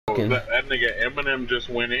That nigga Eminem just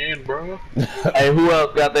went in, bro. Hey, who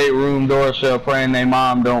else got their room door shut praying their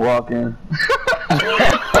mom don't walk in? My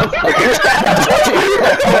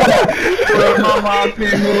mom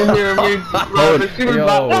came in here and she was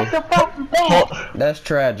like, what the fuck is that? That's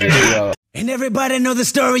tragic, yo. And everybody know the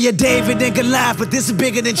story of David and Goliath, but this is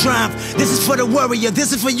bigger than triumph. This is for the warrior,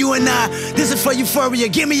 this is for you and I. This is for euphoria,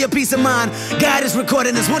 give me a peace of mind. God is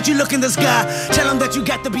recording this, won't you look in the sky? Tell him that you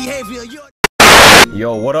got the behavior.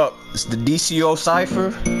 Yo, what up? It's the DCUO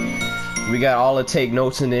Cypher. We got all the take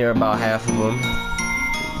notes in there, about half of them.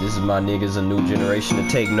 This is my niggas, a new generation to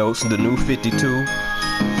take notes, the new 52.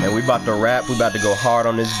 And we about to rap, we about to go hard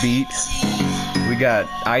on this beat. We got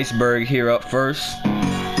Iceberg here up first.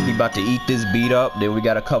 He about to eat this beat up. Then we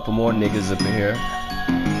got a couple more niggas up in here.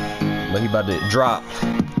 But he about to drop.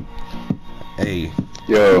 Hey.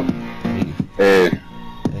 Yo. Hey.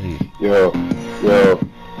 Hey. Yo.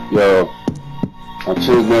 My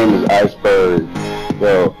true name is Iceberg.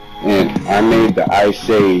 Yo. And I made the Ice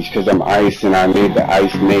Age because I'm ice and I made the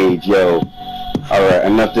Ice Mage. Yo. Alright,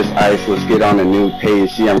 enough this ice. Let's get on a new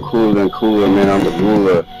page. See, I'm cooler and cooler, man. I'm the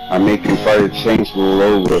ruler. I'm making fire change roll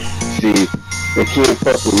over. See, they can't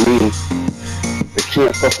fuck with me. They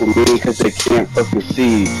can't fuck with me because they can't fucking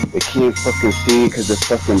see. They can't fucking see because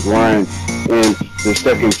they're fucking blind. And they're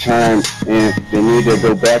stuck in time. And they need to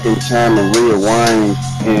go back in time and rewind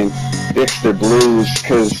and fix their blues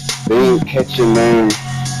because they ain't catching them.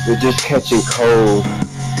 They're just catching cold.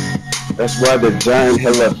 That's why they're dying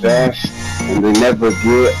hella fast. And they never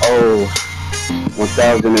get old.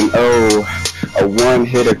 1000, a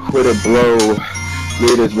one-hitter quitter blow.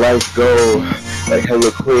 Made his life go like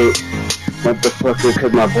hella quick. Motherfucker,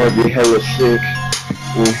 cause my body hella sick.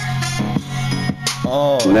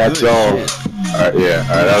 And that's all. Alright, yeah.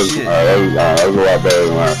 That was a lot better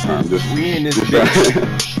than last time. We in this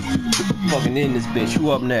bitch. Fucking in this bitch. Who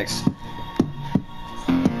up next?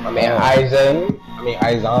 Izon.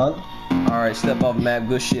 Alright, step up map.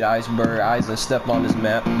 Good shit, Iceberg. Eisen, step on this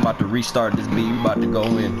map. I'm about to restart this beat. We about to go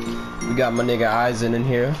in. We got my nigga Eisen in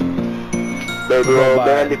here. Baby oil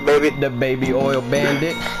bandit, baby. The baby oil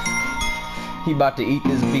bandit. He about to eat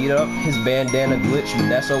this beat up. His bandana glitch, but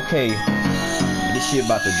that's okay. This shit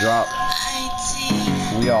about to drop.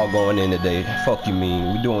 We all going in today. Fuck you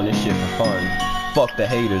mean. We doing this shit for fun. Fuck the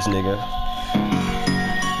haters, nigga.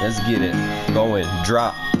 Let's get it. Go in.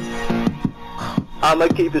 Drop. I'ma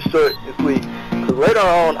keep it short and sweet, cause later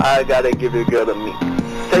on I gotta give you a girl to me.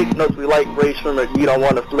 Take notes, we like race from it, you don't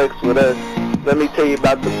wanna flex with us. Let me tell you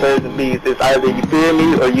about the birds and bees. It's either you fear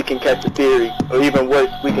me or you can catch a theory. Or even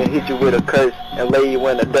worse, we can hit you with a curse and lay you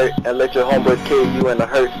in the dirt and let your homeboys carry you in a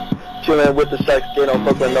hearse. Chillin' with the sharks, they don't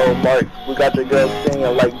fuck with no marks. We got your girl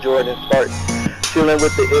singing like Jordan Sparks. Chillin'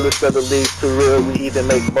 with the illest of the leagues, too real, we even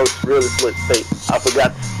make most realist look fake. I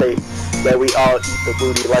forgot to state that we all eat the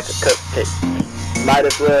booty like a cupcake. Might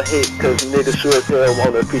as well hit, cause niggas sure as hell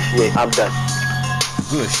won't appreciate. I'm done.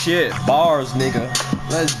 Good shit. Bars, nigga.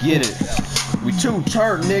 Let's get it. We too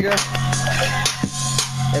turned, nigga.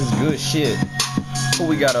 That's good shit. Who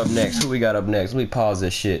we got up next? Let me pause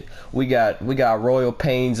this shit. We got Royal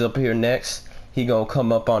Pains up here next. He gonna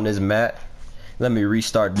come up on this mat. Let me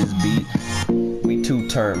restart this beat. We too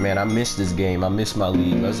turned, man. I missed this game. I missed my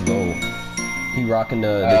lead. Let's go. He rocking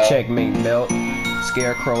the checkmate belt.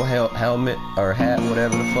 Scarecrow helmet or hat,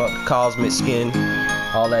 whatever the fuck, cosmic skin,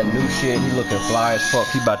 all that new shit. He looking fly as fuck.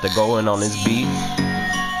 He about to go in on this beat.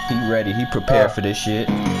 He ready. He prepared for this shit.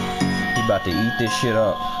 He about to eat this shit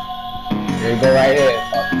up. There you go right here.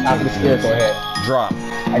 Top of the Scarecrow head. Drop.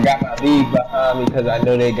 I got my league behind me because I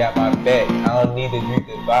know they got my back. I don't need to drink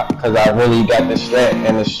this box because I really got the strap.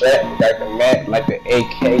 And the strap got the mat like the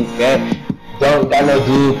AK back. Don't got no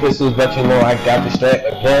dual pistols, but you know I got the strap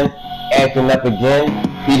again. Acting up again,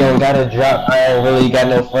 he don't gotta drop, I ain't really got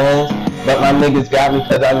no friends. But my niggas got me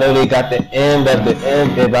cause I know they got the end of the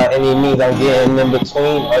end. If by any means I'm getting in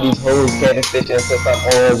between all these hoes catfishing for some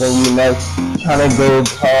oils and you know, tryna go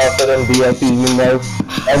hard for them VLPs, you know.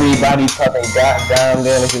 Everybody talking goddamn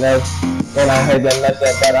damage, you know. When I heard that mess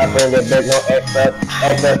up, but I bring it back, no act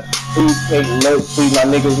up. Please take notes, please, my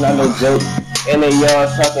niggas not no joke. And they y'all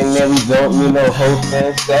talking, man, we don't, you know,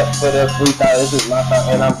 hosting, set for the freestyle, this is my time,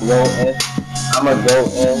 and I'm going, I'ma go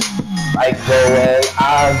in, like go in,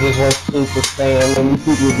 I just want people saying, when these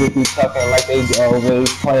people just be talking like they always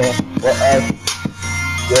playing with us,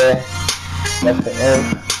 yeah, that's the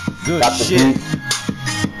end. Good shit.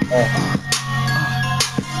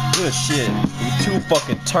 Good shit. You too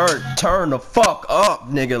fucking turn the fuck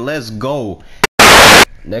up, nigga, let's go.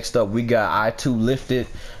 Next up, we got I2 Lifted,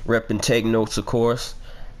 reppin' Take Notes, of course,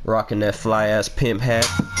 rocking that fly ass pimp hat.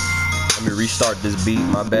 Let me restart this beat,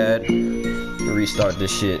 my bad. Let me restart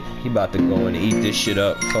this shit. He about to go and eat this shit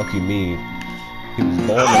up. Fuck you mean. He was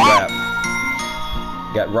born to rap.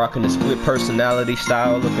 Got rocking the split personality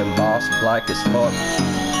style, looking boss, black as fuck.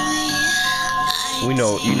 We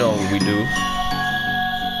know, you know what we do.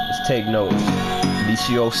 Let's take notes.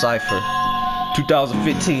 DCUO Cypher,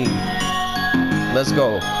 2015. Let's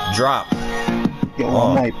go. Drop. Yo,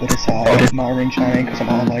 I'm white, but it's alright. My ring shine, cause I'm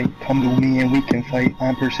all light. Come to me and we can fight.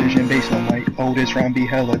 I'm precision based on light. Oh, this rhyme be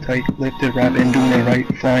hella tight. Lifted, rapping, doing it right.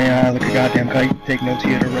 Flying high like a goddamn kite. Take notes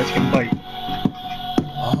here, the rest can bite.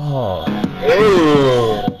 Oh.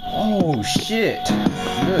 Oh shit.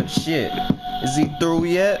 Good shit. Is he through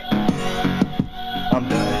yet? I'm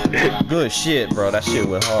done. Good shit, bro. That shit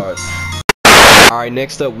went hard. Alright,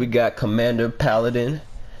 next up we got Commander Paladin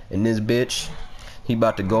in this bitch. He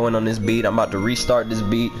about to go in on this beat. I'm about to restart this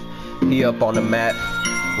beat. He up on the mat,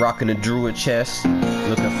 rocking a druid chest,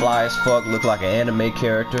 looking fly as fuck, look like an anime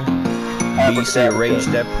character. DC Rage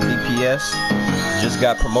DPS. Just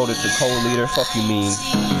got promoted to co-leader. Fuck you mean.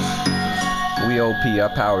 We OP,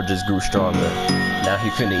 our power just grew stronger. Now he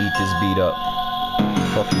finna eat this beat up.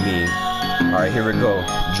 Fuck you mean. Alright, here we go.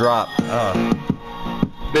 Drop.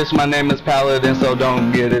 Bitch, my name is Paladin, so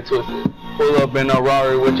don't get it twisted. Pull up in a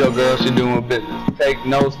Rari with your girl, she doing business. Take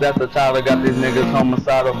notes, that's the title. Got these niggas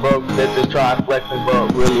homicidal broke. Bitches try flexing,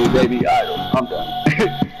 but really they be idle. I'm done.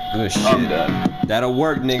 Good shit. I'm done. That'll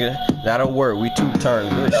work, nigga. That'll work. We two turns.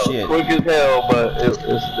 Good shit. Quick as hell, but it's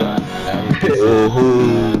done.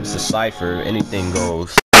 It's a Cypher. Anything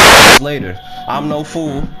goes. Later. I'm no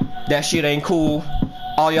fool. That shit ain't cool.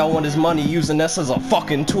 All y'all want is money, using us as a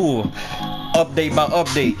fucking tool. Update by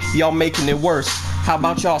update, y'all making it worse. How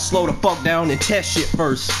about y'all slow the fuck down and test shit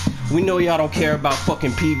first? We know y'all don't care about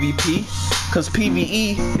fucking PvP, cause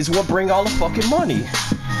PvE is what bring all the fucking money.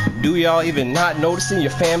 Do y'all even not noticing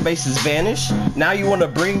your fan base is vanished? Now you wanna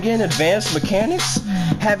bring in advanced mechanics?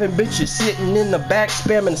 Having bitches sitting in the back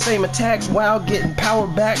spamming the same attacks while getting power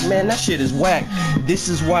back, man, that shit is whack. This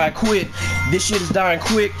is why I quit. This shit is dying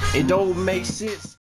quick. It don't make sense.